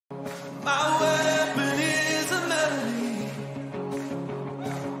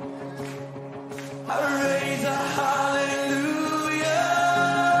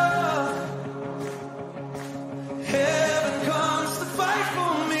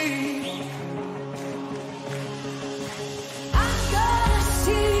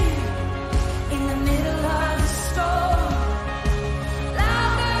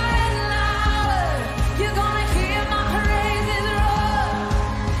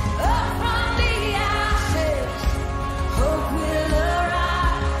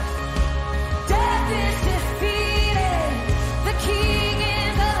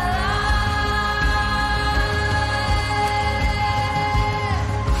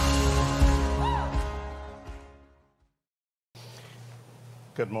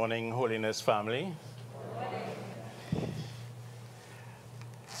Good morning, Holiness family.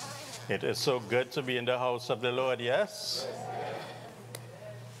 It is so good to be in the house of the Lord, yes?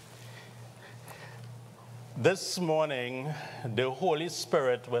 This morning, the Holy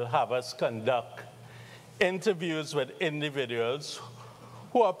Spirit will have us conduct interviews with individuals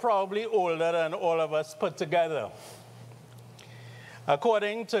who are probably older than all of us put together.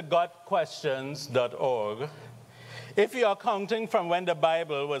 According to GotQuestions.org, if you are counting from when the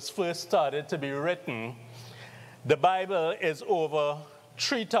Bible was first started to be written, the Bible is over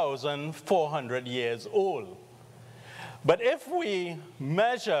 3,400 years old. But if we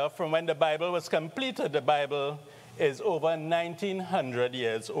measure from when the Bible was completed, the Bible is over 1,900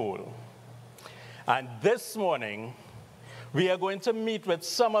 years old. And this morning, we are going to meet with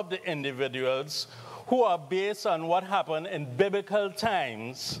some of the individuals who are based on what happened in biblical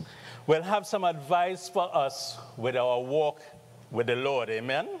times, will have some advice for us with our walk with the Lord,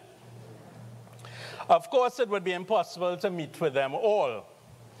 amen? Of course, it would be impossible to meet with them all.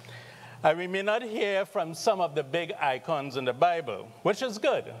 And we may not hear from some of the big icons in the Bible, which is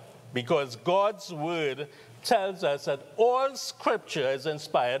good, because God's word tells us that all scripture is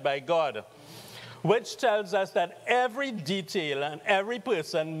inspired by God, which tells us that every detail and every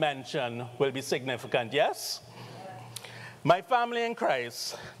person mentioned will be significant, yes? My family in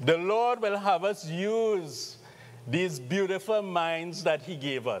Christ, the Lord will have us use these beautiful minds that he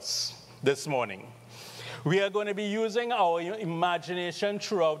gave us this morning. We are going to be using our imagination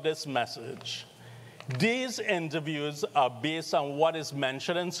throughout this message. These interviews are based on what is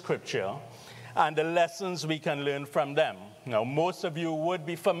mentioned in Scripture and the lessons we can learn from them. Now, most of you would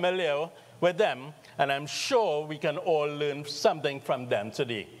be familiar with them, and I'm sure we can all learn something from them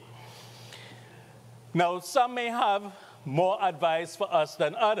today. Now, some may have more advice for us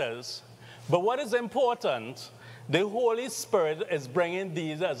than others, but what is important, the Holy Spirit is bringing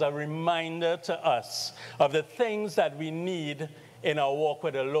these as a reminder to us of the things that we need in our walk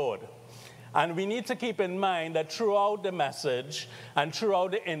with the Lord. And we need to keep in mind that throughout the message and throughout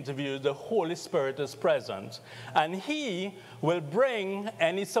the interview, the Holy Spirit is present. And he will bring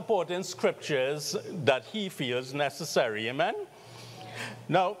any supporting scriptures that he feels necessary. Amen?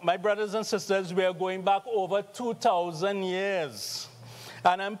 Now, my brothers and sisters, we are going back over 2,000 years.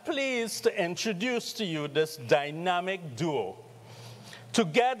 And I'm pleased to introduce to you this dynamic duo.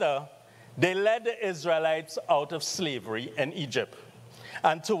 Together, they led the Israelites out of slavery in Egypt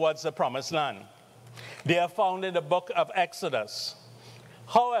and towards the Promised Land. They are found in the book of Exodus.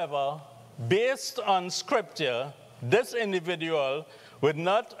 However, based on Scripture, this individual would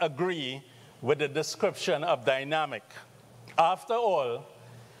not agree with the description of dynamic. After all,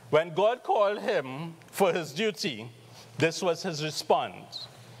 when God called him for his duty, this was his response.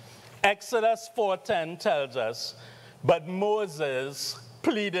 Exodus 4:10 tells us, "But Moses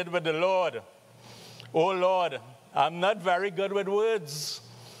pleaded with the Lord, 'Oh Lord, I'm not very good with words.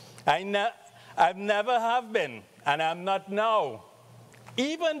 I've never have been, and I'm not now.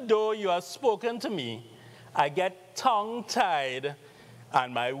 Even though you have spoken to me, I get tongue-tied,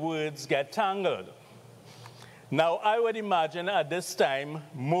 and my words get tangled.'" Now, I would imagine at this time,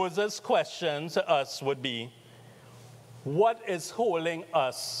 Moses' question to us would be, what is holding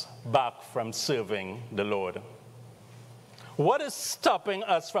us back from serving the Lord? What is stopping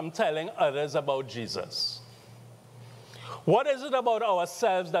us from telling others about Jesus? What is it about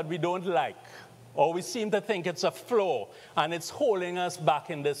ourselves that we don't like, or we seem to think it's a flaw, and it's holding us back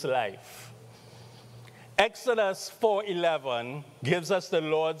in this life? Exodus 4:11 gives us the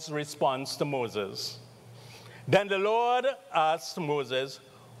Lord's response to Moses. Then the Lord asked Moses,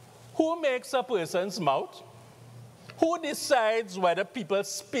 "Who makes a person's mouth? Who decides whether people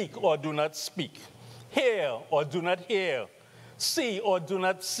speak or do not speak, hear or do not hear, see or do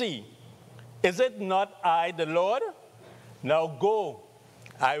not see? Is it not I, the Lord? Now go,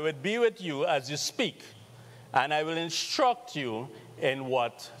 I will be with you as you speak, and I will instruct you in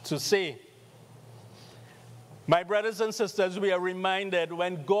what to say." My brothers and sisters, we are reminded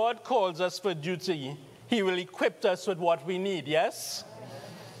when God calls us for duty, he will equip us with what we need, yes?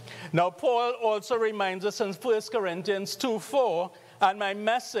 Now, Paul also reminds us in 1 Corinthians 2:4, "And my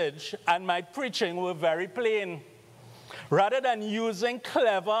message and my preaching were very plain. Rather than using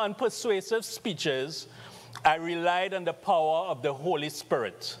clever and persuasive speeches, I relied on the power of the Holy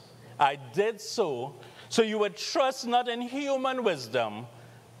Spirit. I did so you would trust not in human wisdom,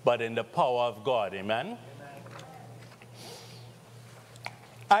 but in the power of God." Amen?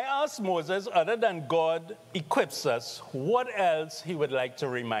 I asked Moses, other than God equips us, what else he would like to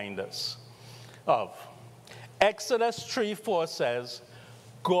remind us of. Exodus 3:4 says,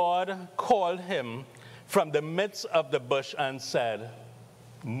 God called him from the midst of the bush and said,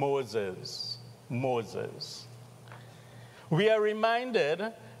 Moses. Moses. We are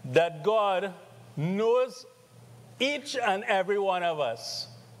reminded that God knows each and every one of us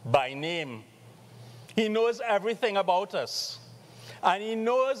by name. He knows everything about us. And he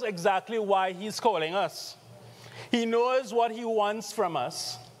knows exactly why he's calling us. He knows what he wants from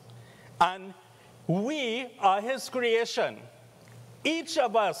us. And we are his creation. Each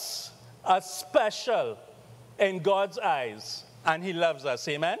of us are special in God's eyes, and he loves us.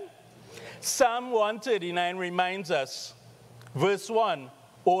 Amen? Psalm 139 reminds us, verse 1,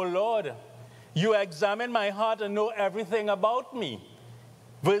 O Lord, you examine my heart and know everything about me.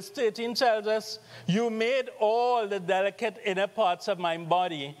 Verse 13 tells us, you made all the delicate inner parts of my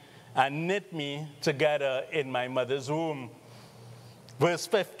body and knit me together in my mother's womb. Verse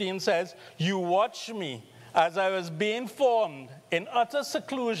 15 says, you watched me as I was being formed in utter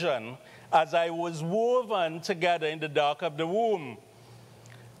seclusion, as I was woven together in the dark of the womb.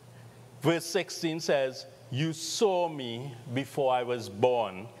 Verse 16 says, you saw me before I was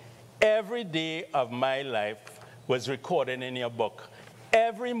born. Every day of my life was recorded in your book.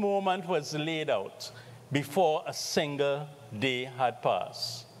 Every moment was laid out before a single day had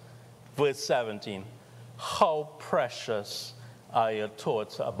passed. Verse 17, how precious are your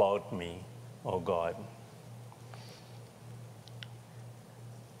thoughts about me, O God.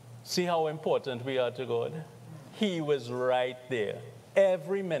 See how important we are to God? He was right there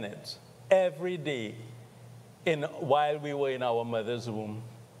every minute, every day, while we were in our mother's womb.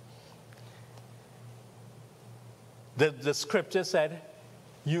 The scripture said,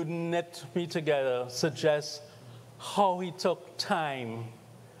 you knit me together, suggests how he took time,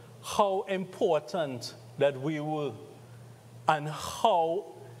 how important that we were, and how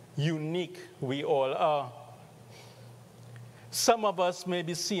unique we all are. Some of us may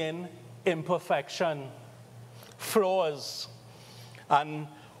be seeing imperfection, flaws, and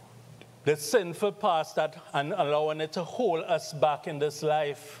the sinful past and allowing it to hold us back in this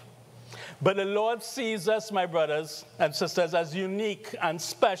life. But the Lord sees us, my brothers and sisters, as unique and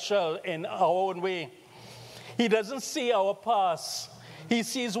special in our own way. He doesn't see our past. He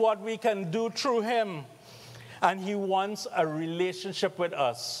sees what we can do through him. And he wants a relationship with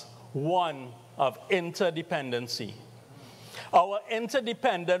us, one of interdependency. Our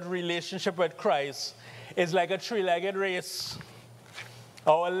interdependent relationship with Christ is like a three-legged race.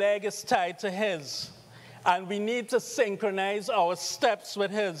 Our leg is tied to his, and we need to synchronize our steps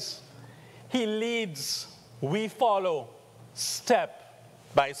with his. He leads, we follow, step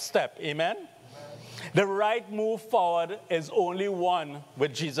by step. Amen? The right move forward is only one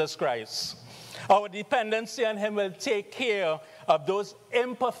with Jesus Christ. Our dependency on him will take care of those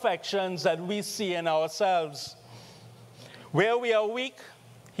imperfections that we see in ourselves. Where we are weak,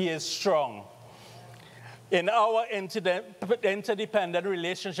 he is strong. In our interdependent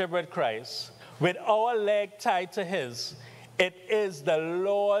relationship with Christ, with our leg tied to his, it is the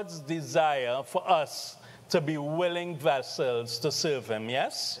Lord's desire for us to be willing vessels to serve him,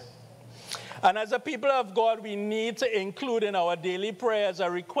 yes? And as a people of God, we need to include in our daily prayers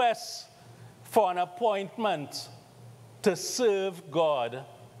a request for an appointment to serve God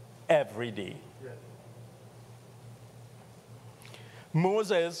every day.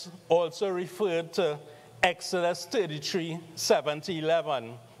 Moses also referred to Exodus 33,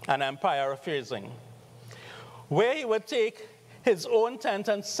 7-11, and I'm paraphrasing, where he would take his own tent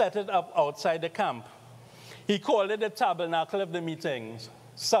and set it up outside the camp. He called it the tabernacle of the meetings.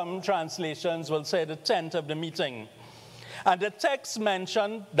 Some translations will say the tent of the meeting. And the text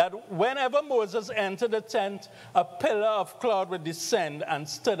mentioned that whenever Moses entered the tent, a pillar of cloud would descend and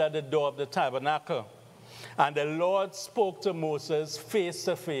stood at the door of the tabernacle. And the Lord spoke to Moses face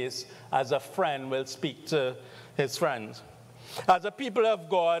to face as a friend will speak to his friend. As a people of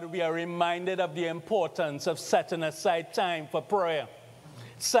God, we are reminded of the importance of setting aside time for prayer.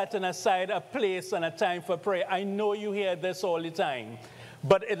 Setting aside a place and a time for prayer. I know you hear this all the time,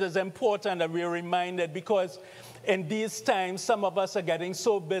 but it is important that we are reminded, because in these times, some of us are getting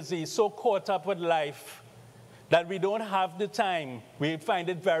so busy, so caught up with life, that we don't have the time. We find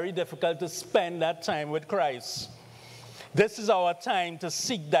it very difficult to spend that time with Christ. This is our time to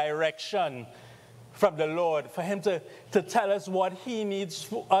seek direction from the Lord, for him to tell us what he needs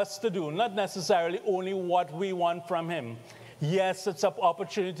for us to do, not necessarily only what we want from him. Yes, it's an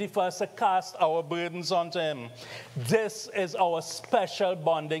opportunity for us to cast our burdens onto him. This is our special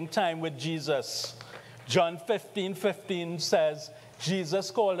bonding time with Jesus. John 15:15 says,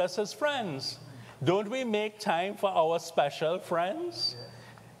 Jesus called us his friends. Don't we make time for our special friends?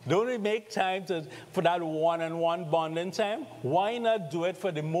 Don't we make time for that one-on-one bonding time? Why not do it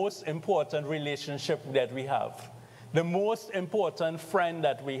for the most important relationship that we have? the most important friend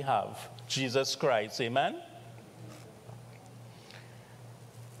that we have, Jesus Christ. Amen?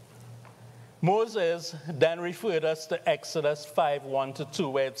 Moses then referred us to Exodus 5:1-2,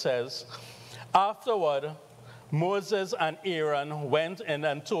 where it says, "Afterward, Moses and Aaron went in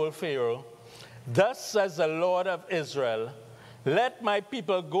and told Pharaoh, 'Thus says the Lord of Israel, let my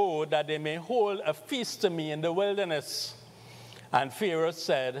people go, that they may hold a feast to me in the wilderness.' And Pharaoh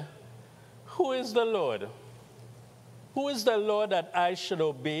said, 'Who is the Lord? Who is the Lord that I should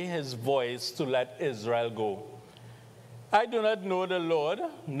obey his voice to let Israel go? I do not know the Lord,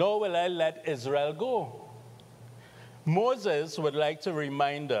 nor will I let Israel go.'" Moses would like to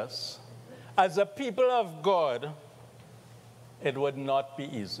remind us, as a people of God, it would not be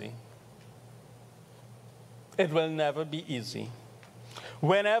easy. It will never be easy.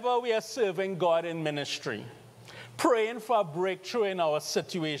 Whenever we are serving God in ministry, praying for a breakthrough in our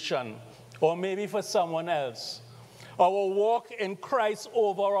situation, or maybe for someone else, our walk in Christ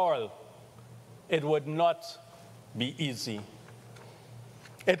overall, it would not be easy.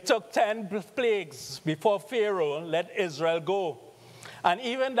 It took 10 plagues before Pharaoh let Israel go. And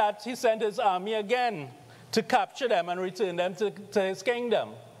even that, he sent his army again to capture them and return them to his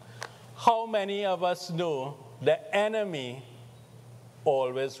kingdom. How many of us know the enemy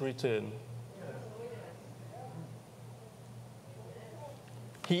always returns?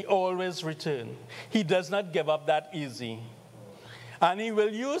 He always returns. He does not give up that easy. And he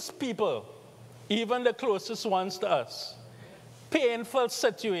will use people, even the closest ones to us, painful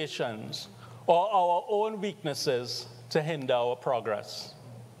situations, or our own weaknesses to hinder our progress.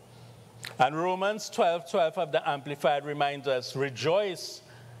 And Romans 12:12 of the Amplified reminds us, "Rejoice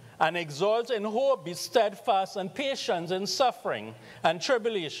and exult in hope, be steadfast and patient in suffering and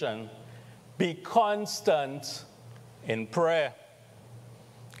tribulation, be constant in prayer."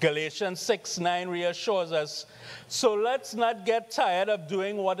 Galatians 6:9 reassures us, "So let's not get tired of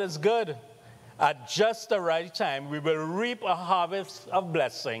doing what is good. At just the right time, we will reap a harvest of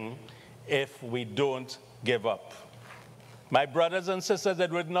blessing if we don't give up." My brothers and sisters,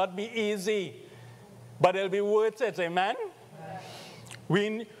 it would not be easy, but it'll be worth it, amen?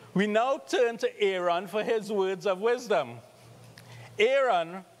 We now turn to Aaron for his words of wisdom.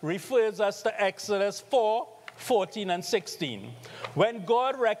 Aaron refers us to Exodus 4:14 and 16, when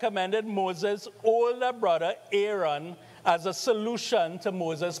God recommended Moses' older brother Aaron as a solution to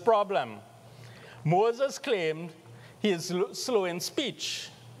Moses' problem. Moses claimed he is slow in speech.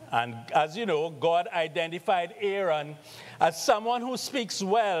 And as you know, God identified Aaron as someone who speaks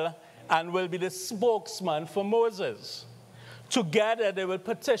well and will be the spokesman for Moses. Together, they will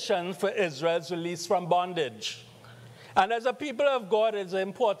petition for Israel's release from bondage. And as a people of God, it's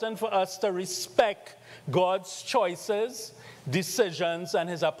important for us to respect God's choices, decisions, and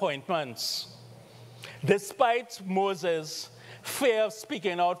his appointments. Despite Moses' fear of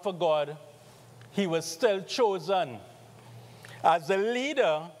speaking out for God, he was still chosen as the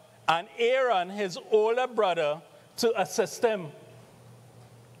leader, and Aaron, his older brother, to assist him.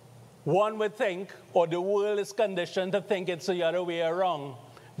 One would think, or the world is conditioned to think it's the other way around.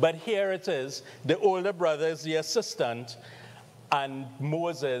 But here it is, the older brother is the assistant, and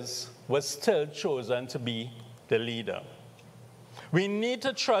Moses was still chosen to be the leader. We need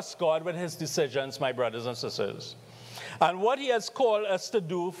to trust God with his decisions, my brothers and sisters, and what he has called us to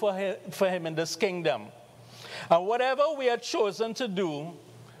do for him in this kingdom. And whatever we are chosen to do,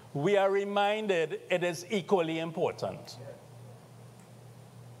 we are reminded it is equally important.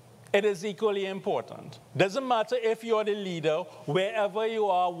 It is equally important. Doesn't matter if you're the leader, wherever you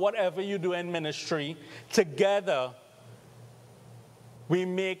are, whatever you do in ministry, together we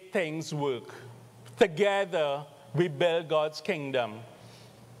make things work. Together we build God's kingdom.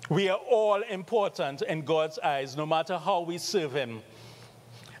 We are all important in God's eyes, no matter how we serve him.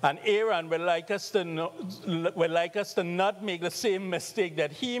 And Aaron would like us to not make the same mistake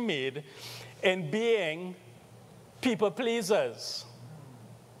that he made in being people pleasers.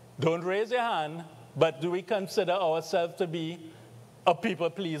 Don't raise your hand, but do we consider ourselves to be a people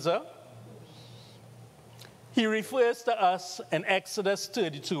pleaser? He refers to us in Exodus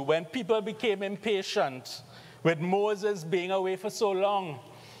 32 when people became impatient with Moses being away for so long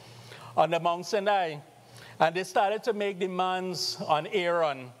on the Mount Sinai. And they started to make demands on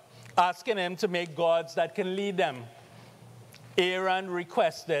Aaron, asking him to make gods that can lead them. Aaron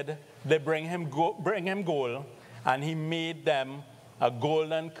requested they bring him gold, and he made them a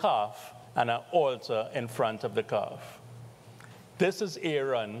golden calf and an altar in front of the calf. This is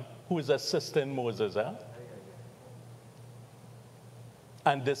Aaron, who is assisting Moses.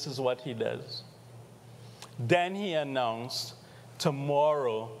 And this is what he does. Then he announced,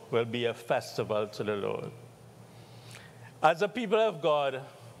 tomorrow will be a festival to the Lord. As a people of God,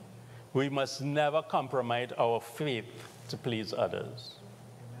 we must never compromise our faith to please others.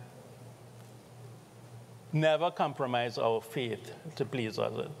 Never compromise our faith to please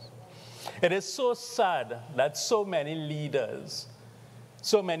others. It is so sad that so many leaders,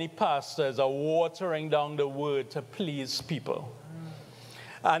 so many pastors are watering down the word to please people.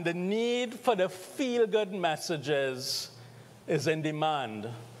 And the need for the feel-good messages is in demand.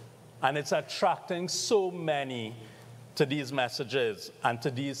 And it's attracting so many to these messages and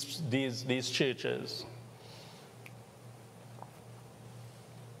to these churches.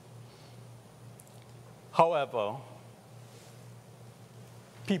 However,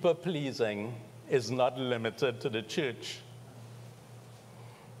 people-pleasing is not limited to the church.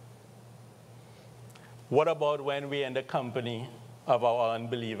 What about when we're in the company of our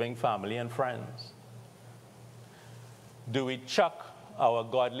unbelieving family and friends? Do we chuck our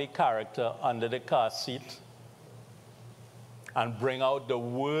godly character under the car seat and bring out the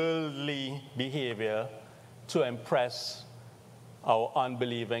worldly behavior to impress our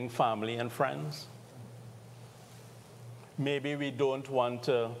unbelieving family and friends? Maybe we don't want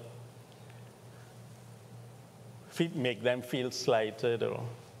to make them feel slighted or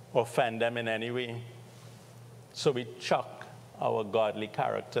offend them in any way. So we chuck our godly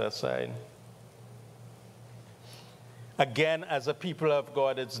character aside. Again, as a people of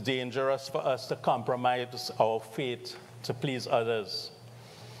God, it's dangerous for us to compromise our faith to please others.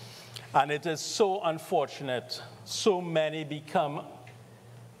 And it is so unfortunate. So many become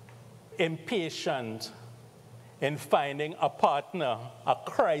impatient in finding a partner, a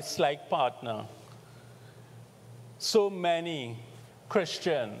Christ-like partner. So many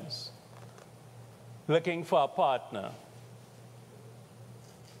Christians looking for a partner,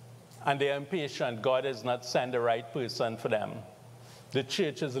 and they're impatient. God has not sent the right person for them. The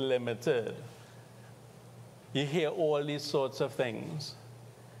church is limited. You hear all these sorts of things.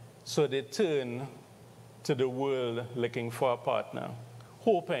 So they turn to the world looking for a partner,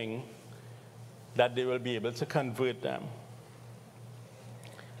 hoping that they will be able to convert them.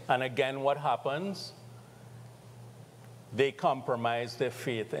 And again, what happens? They compromise their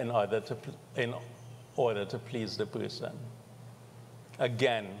faith in order to please the person.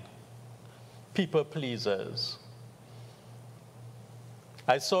 Again, people pleasers.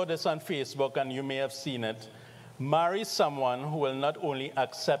 I saw this on Facebook, and you may have seen it. Marry someone who will not only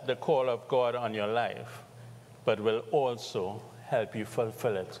accept the call of God on your life, but will also help you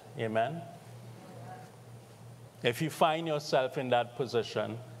fulfill it. Amen? If you find yourself in that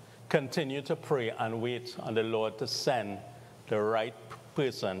position, continue to pray and wait on the Lord to send the right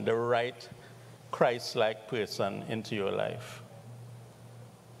person, the right Christ-like person into your life.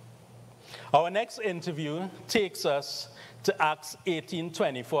 Our next interview takes us to Acts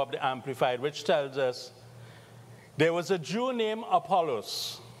 18:24 of the Amplified, which tells us, there was a Jew named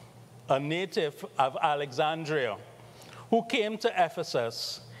Apollos, a native of Alexandria, who came to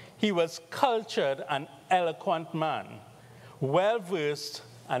Ephesus. He was cultured and eloquent man, well-versed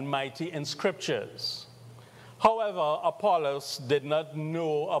and mighty in scriptures. However, Apollos did not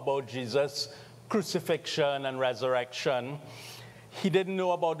know about Jesus' crucifixion and resurrection. He didn't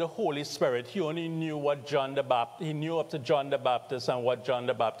know about the Holy Spirit. He only knew what he knew up to John the Baptist and what John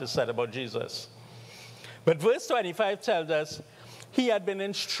the Baptist said about Jesus. But verse 25 tells us, he had been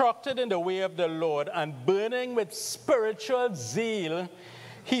instructed in the way of the Lord, and burning with spiritual zeal,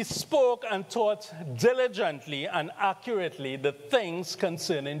 he spoke and taught diligently and accurately the things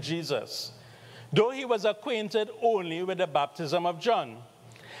concerning Jesus, though he was acquainted only with the baptism of John.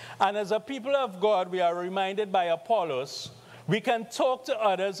 And as a people of God, we are reminded by Apollos, we can talk to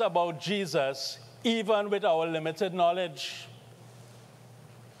others about Jesus even with our limited knowledge.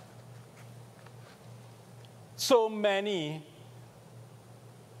 So many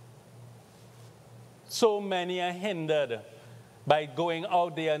are hindered by going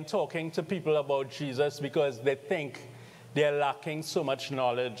out there and talking to people about Jesus because they think they're lacking so much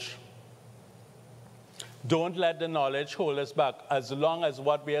knowledge. Don't let the knowledge hold us back. As long as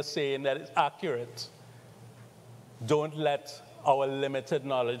what we are saying that is accurate, don't let our limited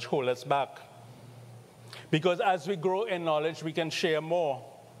knowledge hold us back. Because as we grow in knowledge, we can share more.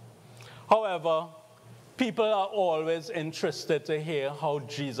 However, people are always interested to hear how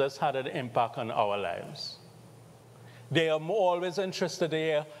Jesus had an impact on our lives. They are always interested to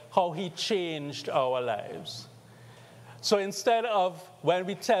hear how he changed our lives. So instead of when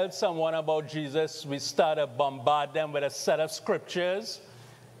we tell someone about Jesus, we start to bombard them with a set of scriptures,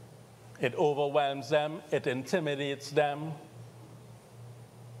 it overwhelms them, it intimidates them.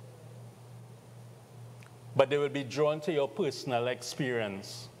 But they will be drawn to your personal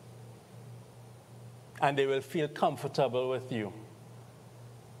experience. and they will feel comfortable with you.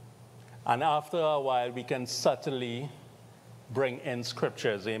 And after a while, we can subtly bring in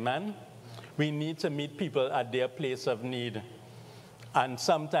scriptures, amen? We need to meet people at their place of need. And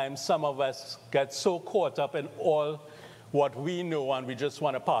sometimes some of us get so caught up in all what we know and we just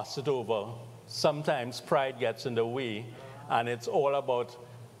want to pass it over. Sometimes pride gets in the way, and it's all about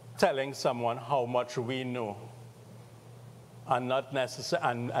telling someone how much we know. And not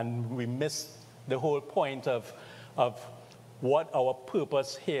necessarily, and we miss the whole point of what our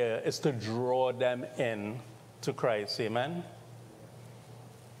purpose here is, to draw them in to Christ. Amen?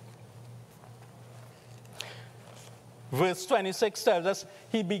 Verse 26 tells us,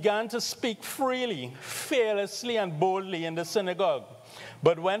 he began to speak freely, fearlessly, and boldly in the synagogue.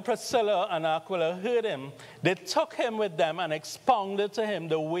 But when Priscilla and Aquila heard him, they took him with them and expounded to him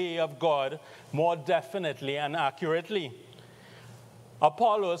the way of God more definitely and accurately.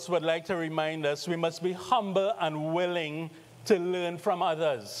 Apollos would like to remind us we must be humble and willing to learn from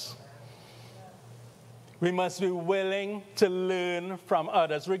others. We must be willing to learn from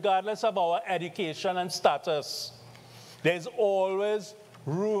others, regardless of our education and status. There's always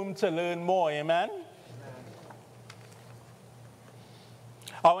room to learn more, amen?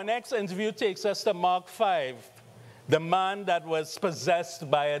 Our next interview takes us to Mark 5, the man that was possessed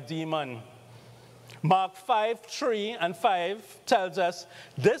by a demon. Mark 5:3 and 5 tells us,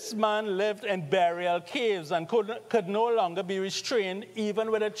 this man lived in burial caves and could no longer be restrained even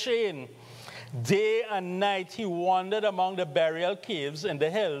with a chain. Day and night he wandered among the burial caves in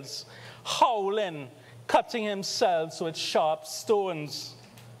the hills, howling, cutting himself with sharp stones.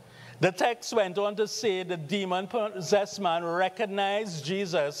 The text went on to say the demon-possessed man recognized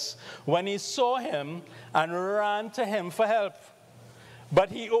Jesus when he saw him and ran to him for help.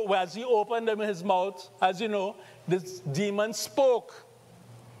 But as he opened his mouth, as you know, this demon spoke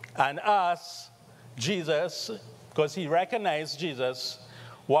and asked Jesus, because he recognized Jesus,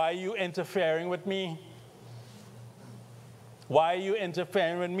 why are you interfering with me? Why are you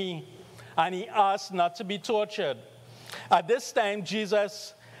interfering with me? And he asked not to be tortured. At this time,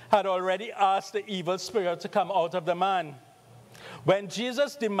 Jesus had already asked the evil spirit to come out of the man. When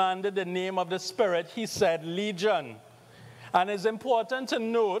Jesus demanded the name of the spirit, he said, Legion. And it's important to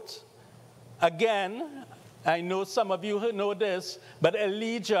note, again, I know some of you who know this, but a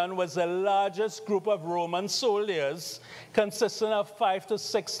legion was the largest group of Roman soldiers, consisting of 5,000 to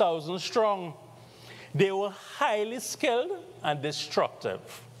 6,000 strong. They were highly skilled and destructive.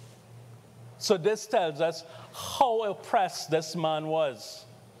 So this tells us how oppressed this man was.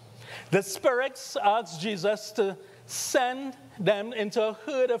 The spirits asked Jesus to send them into a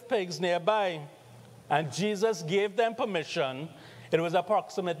herd of pigs nearby. And Jesus gave them permission. It was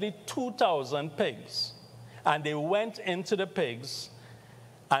approximately 2,000 pigs. And they went into the pigs,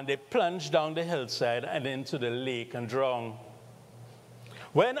 and they plunged down the hillside and into the lake and drowned.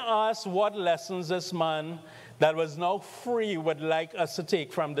 When asked what lessons this man that was now free would like us to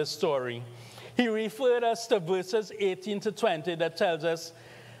take from this story, he referred us to verses 18 to 20 that tells us,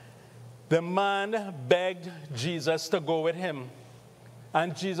 the man begged Jesus to go with him.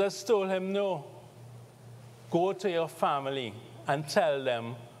 And Jesus told him, no. Go to your family and tell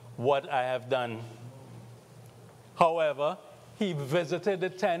them what I have done. However, he visited the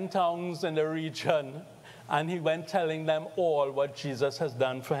 10 towns in the region, and he went telling them all what Jesus has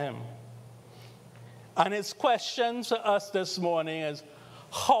done for him. And his question to us this morning is,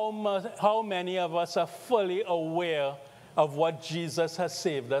 how many of us are fully aware of what Jesus has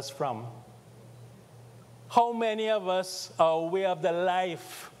saved us from? How many of us are aware of the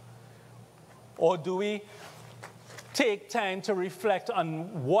life? Or do we take time to reflect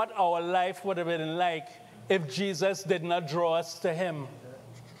on what our life would have been like if Jesus did not draw us to him?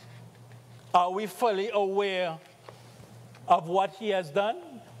 Are we fully aware of what he has done?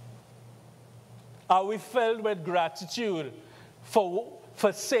 Are we filled with gratitude for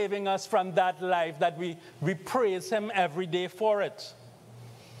saving us from that life that we praise him every day for it?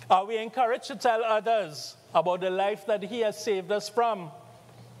 Are we encouraged to tell others about the life that he has saved us from?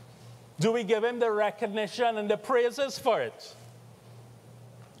 Do we give him the recognition and the praises for it?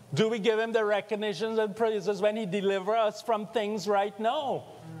 Do we give him the recognition and praises when he delivers us from things right now?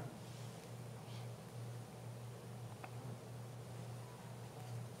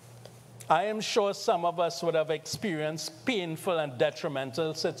 I am sure some of us would have experienced painful and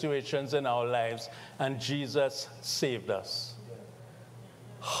detrimental situations in our lives, and Jesus saved us.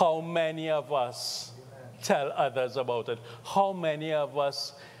 How many of us tell others about it? How many of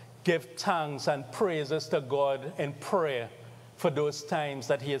us give thanks and praises to God in prayer for those times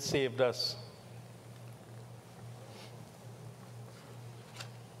that he has saved us?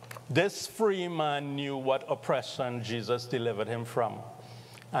 This free man knew what oppression Jesus delivered him from,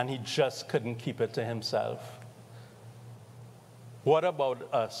 and he just couldn't keep it to himself. What about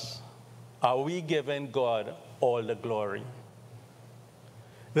us? Are we giving God all the glory?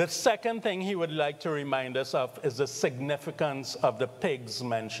 The second thing he would like to remind us of is the significance of the pigs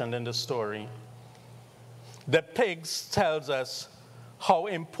mentioned in the story. The pigs tells us how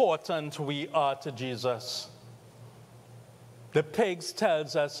important we are to Jesus. The pigs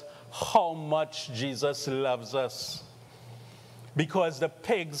tells us how much Jesus loves us, because the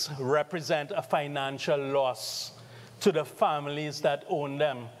pigs represent a financial loss to the families that own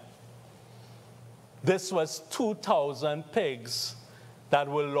them. This was 2,000 pigs that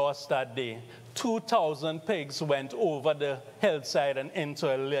were lost that day. 2,000 pigs went over the hillside and into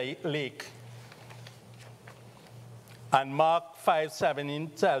a lake. And Mark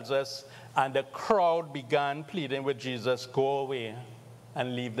 5:17 tells us, and the crowd began pleading with Jesus, go away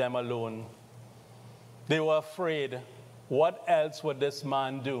and leave them alone. They were afraid. What else would this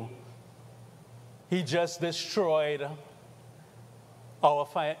man do? He just destroyed our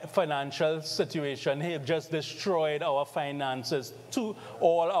financial situation. He just destroyed our finances.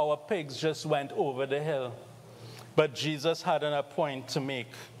 All our pigs just went over the hill. But Jesus had a point to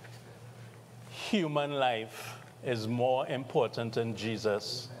make. Human life is more important in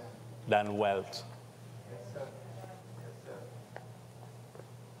Jesus than wealth.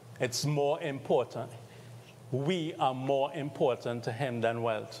 It's more important. We are more important to him than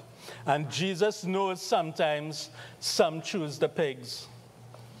wealth. And Jesus knows sometimes some choose the pigs.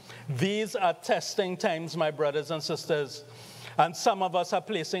 These are testing times, my brothers and sisters. And some of us are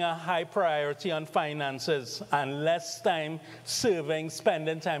placing a high priority on finances and less time serving,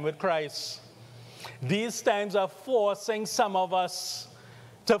 spending time with Christ. These times are forcing some of us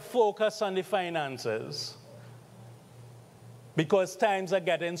to focus on the finances because times are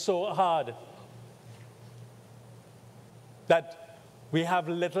getting so hard that we have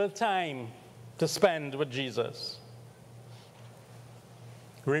little time to spend with Jesus.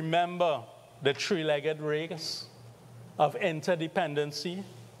 Remember the three-legged race of interdependency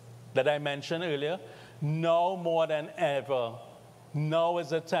that I mentioned earlier? Now more than ever, now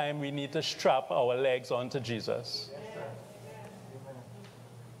is the time we need to strap our legs onto Jesus.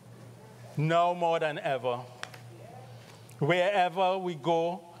 Now more than ever. Wherever we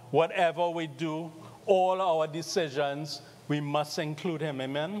go, whatever we do, all our decisions, we must include him.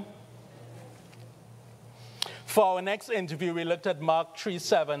 Amen? For our next interview, we looked at Mark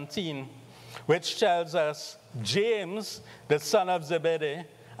 3:17, which tells us James, the son of Zebedee,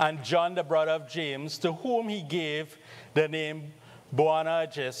 and John, the brother of James, to whom he gave the name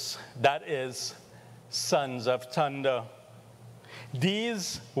Boanerges, that is, sons of thunder. They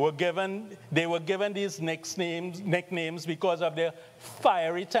were given these nicknames because of their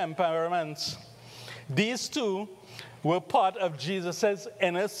fiery temperaments. These two were part of Jesus'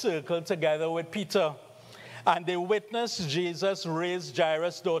 inner circle together with Peter. And they witnessed Jesus raise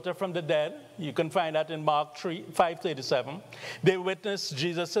Jairus' daughter from the dead. You can find that in Mark 5:37. They witnessed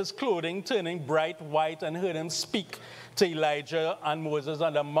Jesus' clothing turning bright white and heard him speak to Elijah and Moses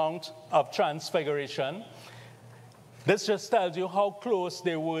on the Mount of Transfiguration. This just tells you how close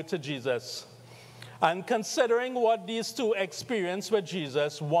they were to Jesus. And considering what these two experienced with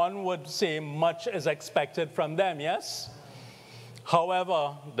Jesus, one would say much is expected from them, yes?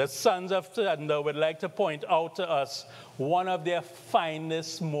 However, the sons of thunder would like to point out to us one of their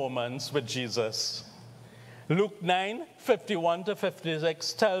finest moments with Jesus. Luke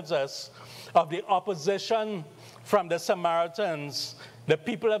 9:51-56 tells us of the opposition from the Samaritans. The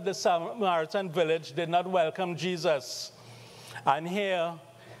people of the Samaritan village did not welcome Jesus. And here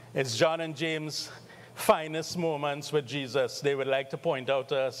is John and James' finest moments with Jesus they would like to point out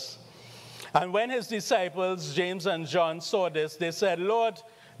to us. And when his disciples, James and John, saw this, they said, Lord,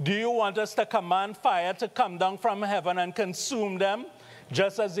 do you want us to command fire to come down from heaven and consume them,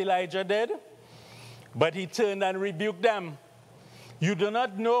 just as Elijah did? But he turned and rebuked them. You do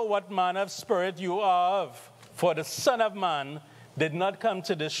not know what manner of spirit you are of, for the Son of Man did not come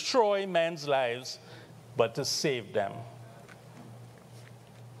to destroy men's lives, but to save them.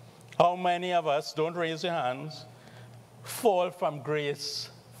 How many of us, don't raise your hands, fall from grace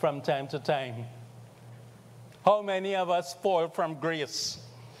from time to time? How many of us fall from grace?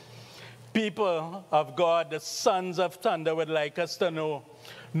 People of God, the sons of thunder would like us to know,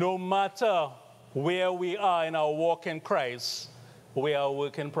 no matter where we are in our walk in Christ, we are a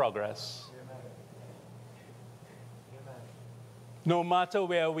work in progress. No matter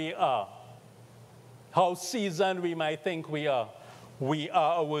where we are, how seasoned we might think we are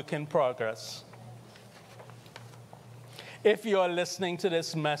a work in progress. If you're listening to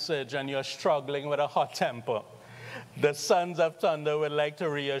this message and you're struggling with a hot temper, the sons of thunder would like to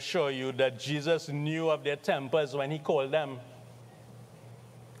reassure you that Jesus knew of their tempers when he called them.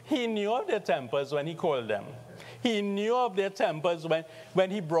 He knew of their tempers when he called them. He knew of their tempers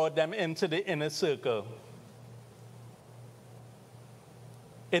when he brought them into the inner circle.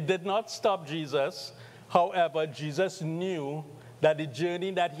 It did not stop Jesus. However, Jesus knew that the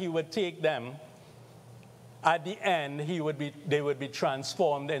journey that he would take them, at the end, they would be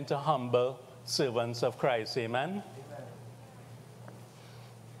transformed into humble servants of Christ. Amen? Amen.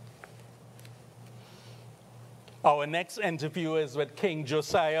 Our next interview is with King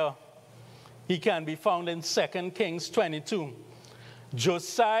Josiah. He can be found in 2 Kings 22.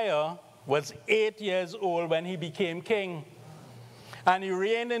 Josiah was 8 years old when he became king, and he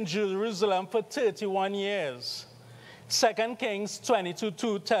reigned in Jerusalem for 31 years. 2 Kings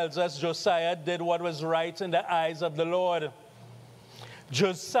 22:2 tells us Josiah did what was right in the eyes of the Lord.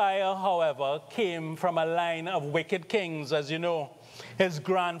 Josiah, however, came from a line of wicked kings, as you know. His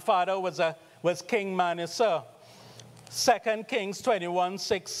grandfather was King Manasseh. 2 Kings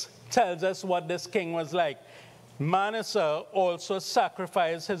 21:6 tells us what this king was like. Manasseh also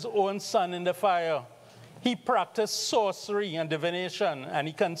sacrificed his own son in the fire. He practiced sorcery and divination, and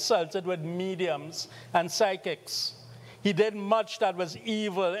he consulted with mediums and psychics. He did much that was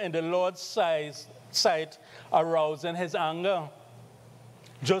evil in the Lord's sight, arousing his anger.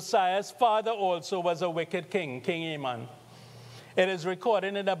 Josiah's father also was a wicked king, King Amon. It is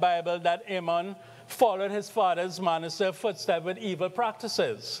recorded in the Bible that Amon followed his father's Manasseh's footsteps with evil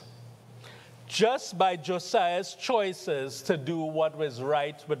practices. Just by Josiah's choices to do what was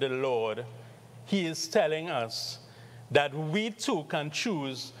right with the Lord, he is telling us that we too can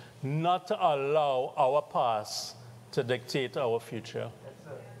choose not to allow our past to dictate our future.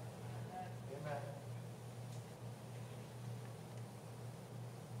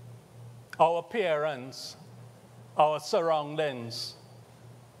 Our parents, our surroundings,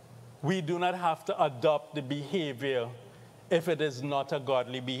 we do not have to adopt the behavior if it is not a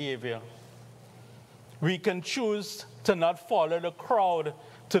godly behavior. We can choose to not follow the crowd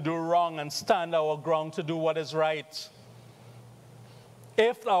to do wrong and stand our ground to do what is right.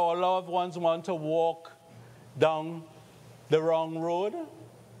 If our loved ones want to walk down the wrong road,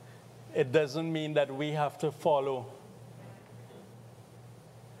 it doesn't mean that we have to follow.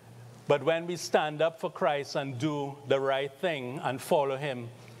 But when we stand up for Christ and do the right thing and follow him,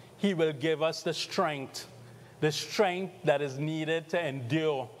 he will give us the strength that is needed to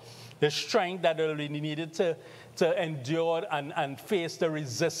endure, the strength that will be needed to endure and face the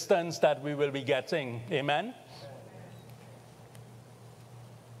resistance that we will be getting. Amen?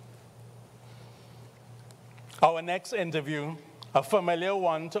 Our next interview, a familiar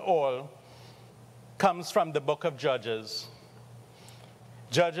one to all, comes from the book of Judges.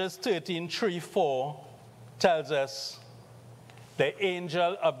 Judges 13:3-4 tells us, the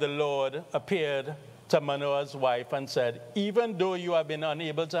angel of the Lord appeared to Manoah's wife and said, even though you have been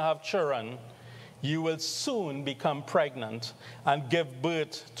unable to have children, you will soon become pregnant and give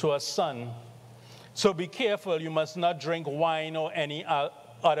birth to a son. So be careful, you must not drink wine or any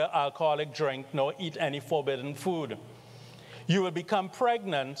other alcoholic drink, nor eat any forbidden food. You will become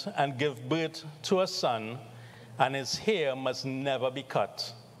pregnant and give birth to a son, and his hair must never be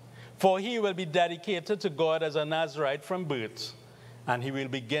cut. For he will be dedicated to God as a Nazirite from birth, and he will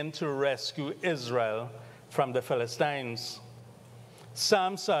begin to rescue Israel from the Philistines.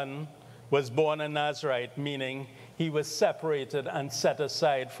 Samson was born a Nazirite, meaning he was separated and set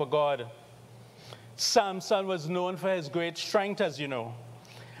aside for God. Samson was known for his great strength, as you know.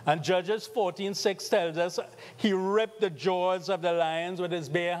 And Judges 14:6 tells us he ripped the jaws of the lions with his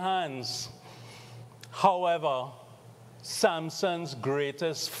bare hands. However, Samson's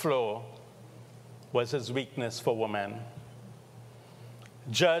greatest flaw was his weakness for women.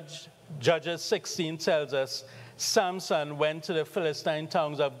 Judges 16 tells us Samson went to the Philistine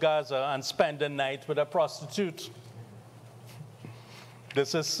towns of Gaza and spent the night with a prostitute.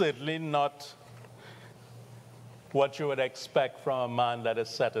 This is certainly not what you would expect from a man that is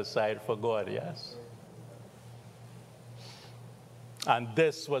set aside for God, yes? And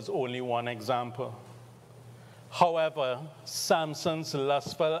this was only one example. However, Samson's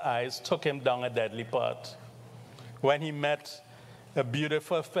lustful eyes took him down a deadly path when he met a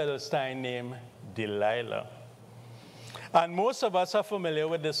beautiful Philistine named Delilah. And most of us are familiar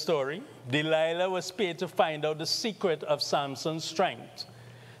with this story. Delilah was paid to find out the secret of Samson's strength.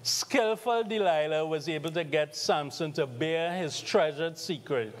 Skillful Delilah was able to get Samson to bear his treasured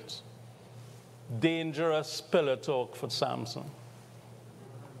secret. Dangerous pillow talk for Samson.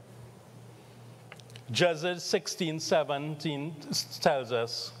 Judges 16:17 tells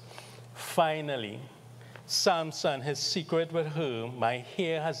us, finally, Samson, his secret with her, my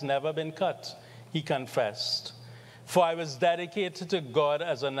hair has never been cut, he confessed. For I was dedicated to God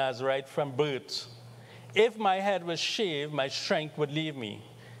as a Nazarite from birth. If my head was shaved, my strength would leave me,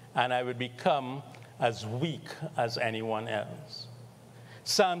 and I would become as weak as anyone else.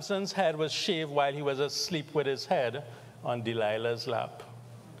 Samson's head was shaved while he was asleep with his head on Delilah's lap.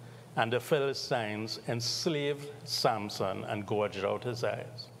 And the Philistines enslaved Samson and gouged out his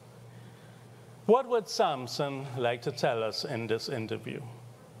eyes. What would Samson like to tell us in this interview?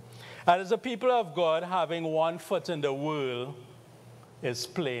 As a people of God, having one foot in the world is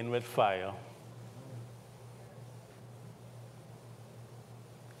playing with fire.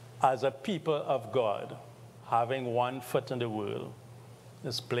 As a people of God, having one foot in the world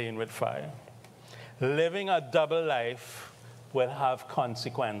is playing with fire. Living a double life will have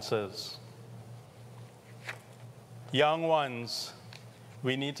consequences. Young ones,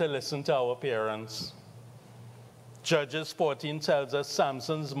 we need to listen to our parents. Judges 14 tells us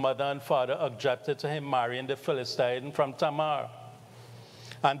Samson's mother and father objected to him marrying the Philistine from Tamar.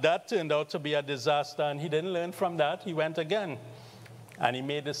 And that turned out to be a disaster, and he didn't learn from that. He went again, and he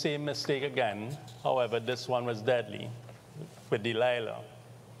made the same mistake again. However, this one was deadly with Delilah.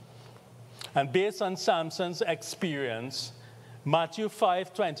 And based on Samson's experience, Matthew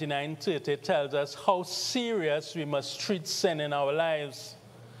 5:29-30 tells us how serious we must treat sin in our lives.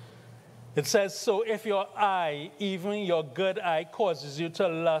 It says, so if your eye, even your good eye, causes you to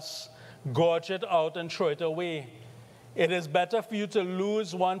lust, gouge it out and throw it away. It is better for you to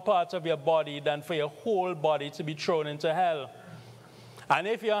lose one part of your body than for your whole body to be thrown into hell. And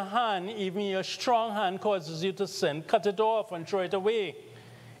if your hand, even your strong hand, causes you to sin, cut it off and throw it away.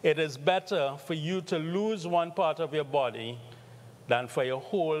 It is better for you to lose one part of your body than for your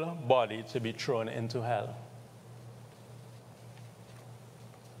whole body to be thrown into hell.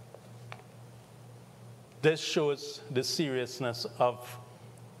 This shows the seriousness of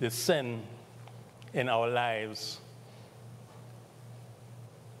the sin in our lives.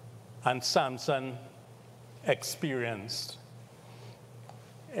 And Samson experienced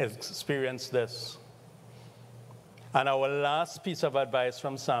this. And our last piece of advice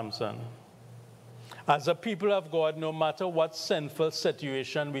from Samson: as a people of God, no matter what sinful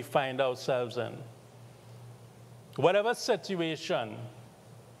situation we find ourselves in, whatever situation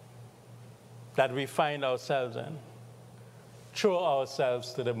that we find ourselves in, throw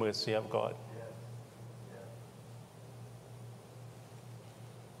ourselves to the mercy of God.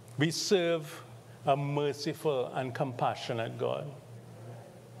 We serve a merciful and compassionate God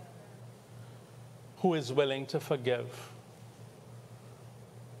who is willing to forgive.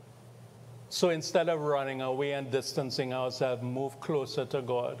 So instead of running away and distancing ourselves, move closer to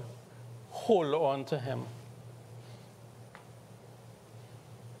God. Hold on to him.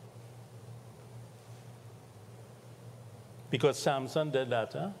 Because Samson did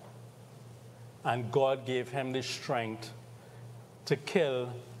that, and God gave him the strength to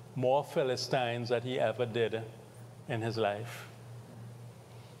kill more Philistines than he ever did in his life.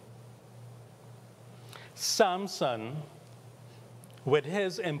 Samson, with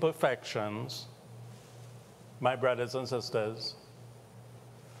his imperfections, my brothers and sisters,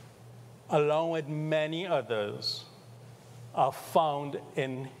 along with many others, are found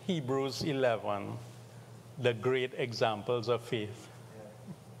in Hebrews 11, the great examples of faith.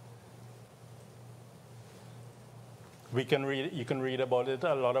 You can read about it.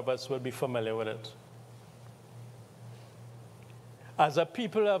 A lot of us will be familiar with it. As a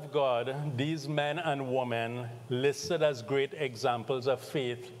people of God, these men and women listed as great examples of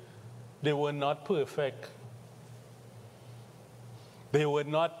faith, they were not perfect. They were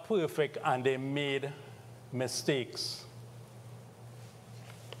not perfect, and they made mistakes.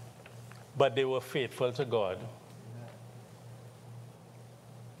 But they were faithful to God.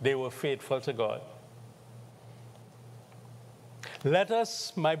 They were faithful to God. Let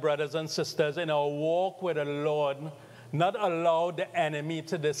us, my brothers and sisters, in our walk with the Lord, not allow the enemy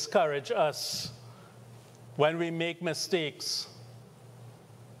to discourage us when we make mistakes.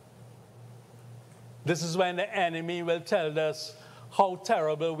 This is when the enemy will tell us how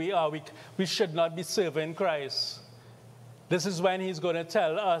terrible we are. We should not be serving Christ. This is when he's going to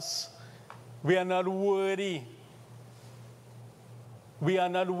tell us we are not worthy. We are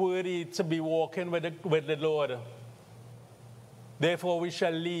not worthy to be walking with the Lord. Therefore, we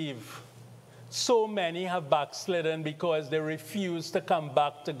shall leave. So many have backslidden because they refuse to come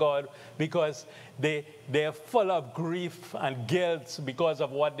back to God, because they are full of grief and guilt because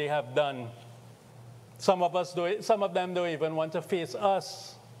of what they have done. Some of them don't even want to face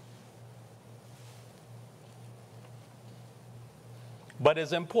us. But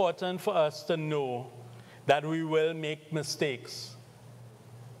it's important for us to know that we will make mistakes.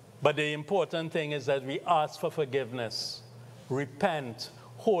 But the important thing is that we ask for forgiveness, repent,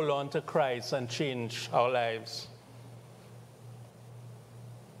 hold on to Christ, and change our lives.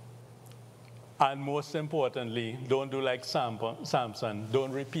 And most importantly, don't do like Samson.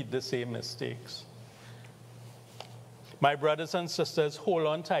 Don't repeat the same mistakes. My brothers and sisters, hold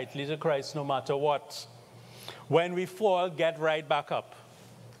on tightly to Christ no matter what. When we fall, get right back up.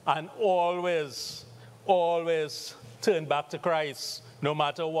 And always, always turn back to Christ no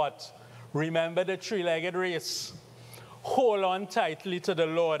matter what. Remember the three-legged race. Hold on tightly to the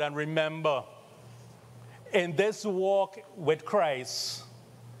Lord and remember, in this walk with Christ,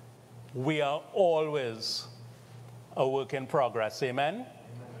 we are always a work in progress. Amen? Amen.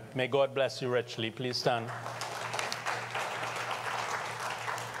 May God bless you richly. Please stand.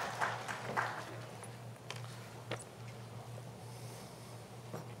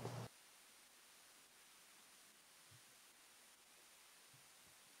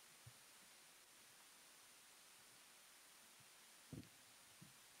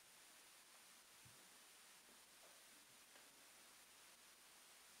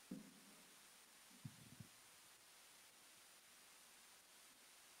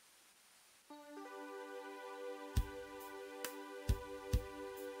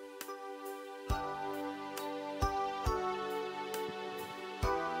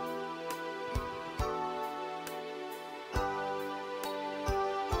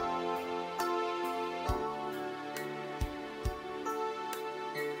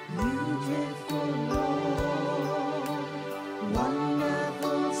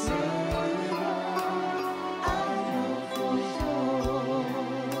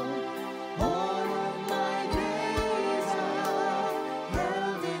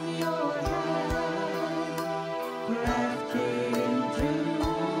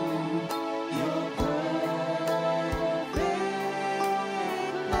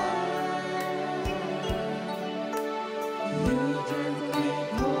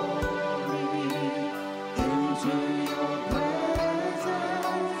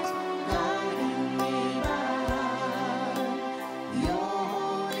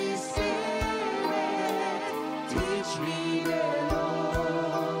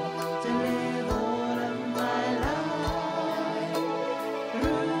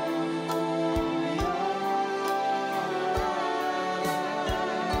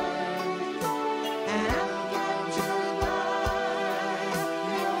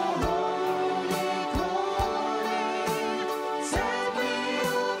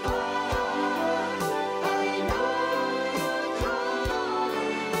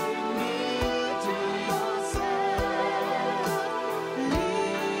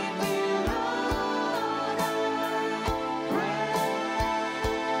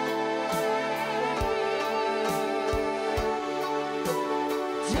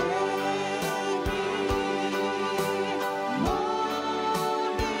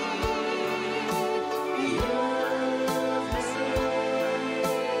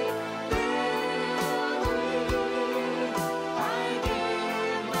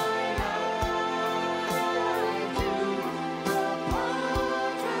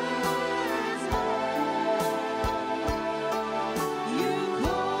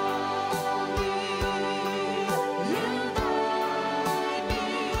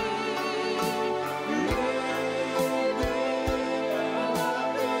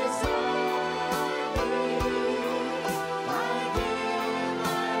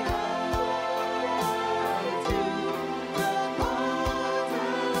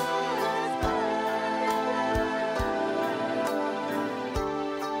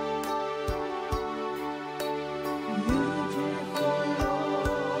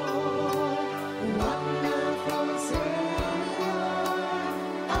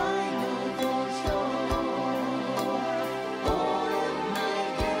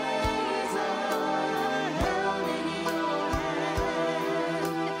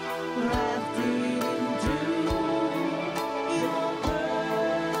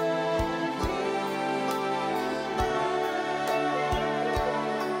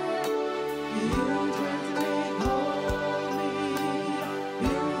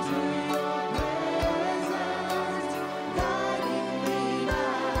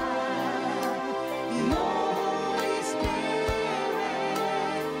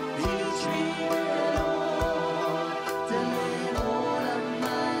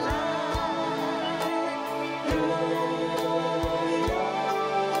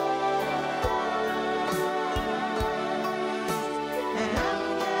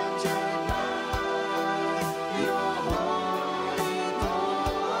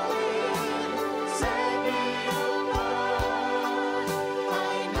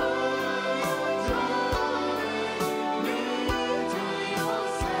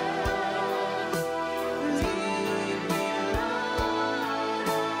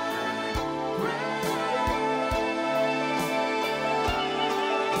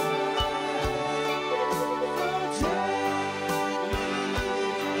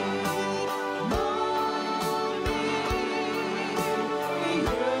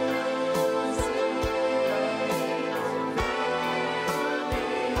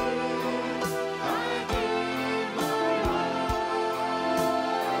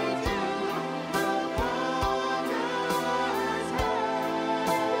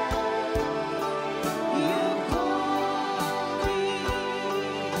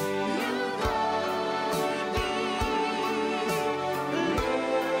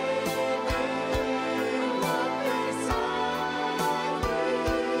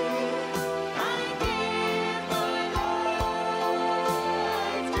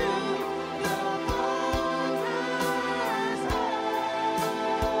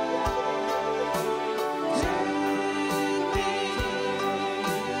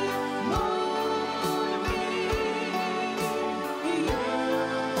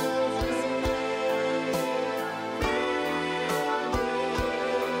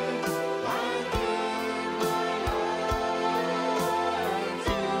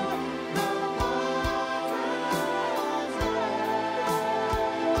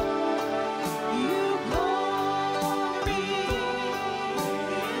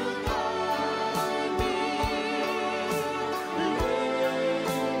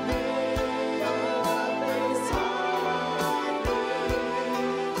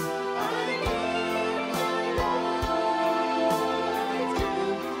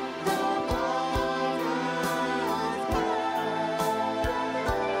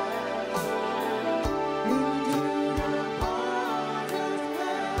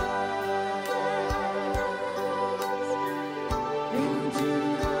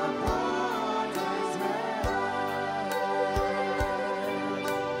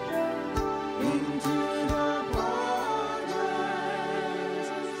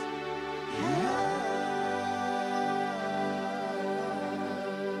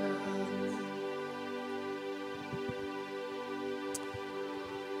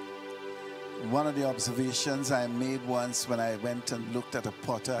 One of the observations I made once when I went and looked at a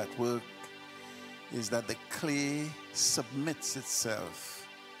potter at work is that the clay submits itself.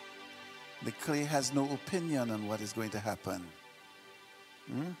 The clay has no opinion on what is going to happen.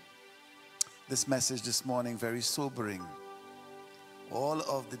 This message this morning, very sobering. All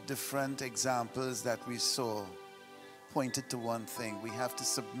of the different examples that we saw pointed to one thing. We have to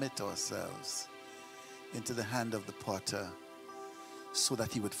submit ourselves into the hand of the potter so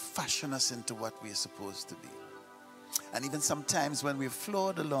that he would fashion us into what we are supposed to be. And even sometimes when we're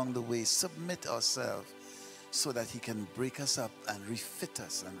flawed along the way, submit ourselves so that he can break us up and refit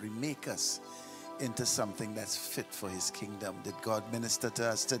us and remake us into something that's fit for his kingdom. Did God minister to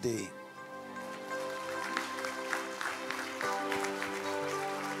us today?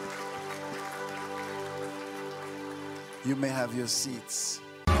 You may have your seats.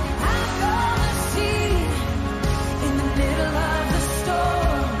 I'm gonna see